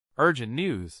Urgent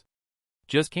news.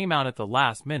 Just came out at the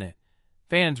last minute.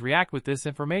 Fans react with this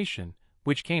information,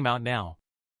 which came out now.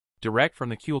 Direct from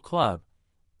the Cool Club,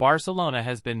 Barcelona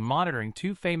has been monitoring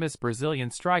two famous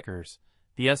Brazilian strikers.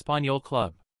 The Espanyol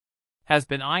club has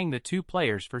been eyeing the two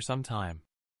players for some time.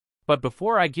 But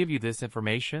before I give you this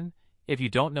information, if you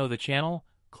don't know the channel,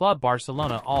 Club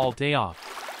Barcelona all day off.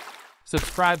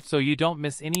 Subscribe so you don't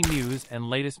miss any news and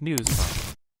latest news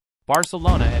from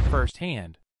Barcelona at first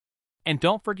hand. And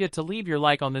don't forget to leave your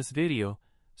like on this video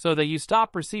so that you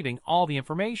stop receiving all the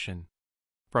information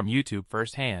from YouTube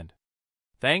firsthand.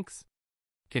 Thanks.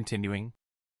 Continuing.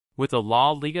 With the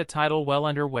La Liga title well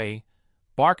underway,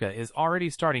 Barca is already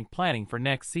starting planning for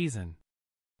next season,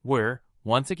 where,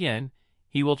 once again,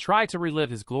 he will try to relive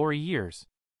his glory years.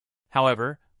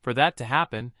 However, for that to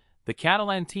happen, the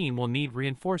Catalan team will need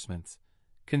reinforcements,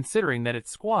 considering that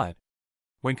its squad,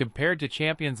 when compared to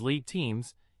Champions League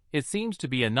teams, it seems to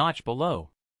be a notch below.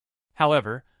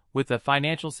 However, with the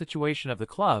financial situation of the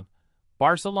club,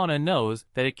 Barcelona knows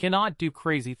that it cannot do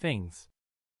crazy things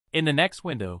in the next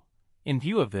window. In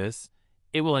view of this,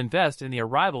 it will invest in the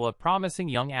arrival of promising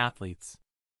young athletes.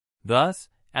 Thus,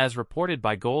 as reported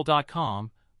by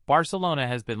Goal.com, Barcelona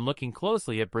has been looking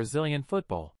closely at Brazilian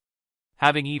football,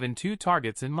 having even two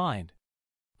targets in mind.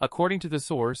 According to the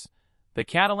source, the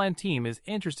Catalan team is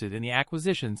interested in the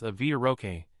acquisitions of Vitor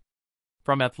Roque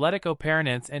from Atlético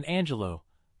Paranaense and Angelo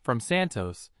from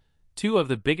Santos, two of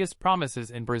the biggest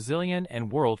promises in Brazilian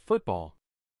and world football.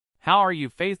 How are you,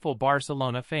 faithful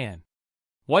Barcelona fan?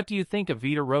 What do you think of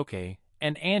Vitor Roque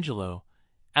and Angelo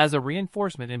as a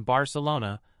reinforcement in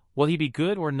Barcelona? Will he be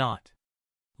good or not?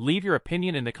 Leave your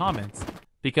opinion in the comments,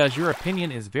 because your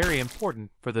opinion is very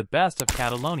important for the best of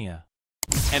Catalonia.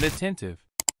 And attentive,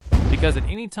 because at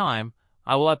any time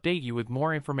I will update you with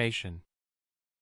more information.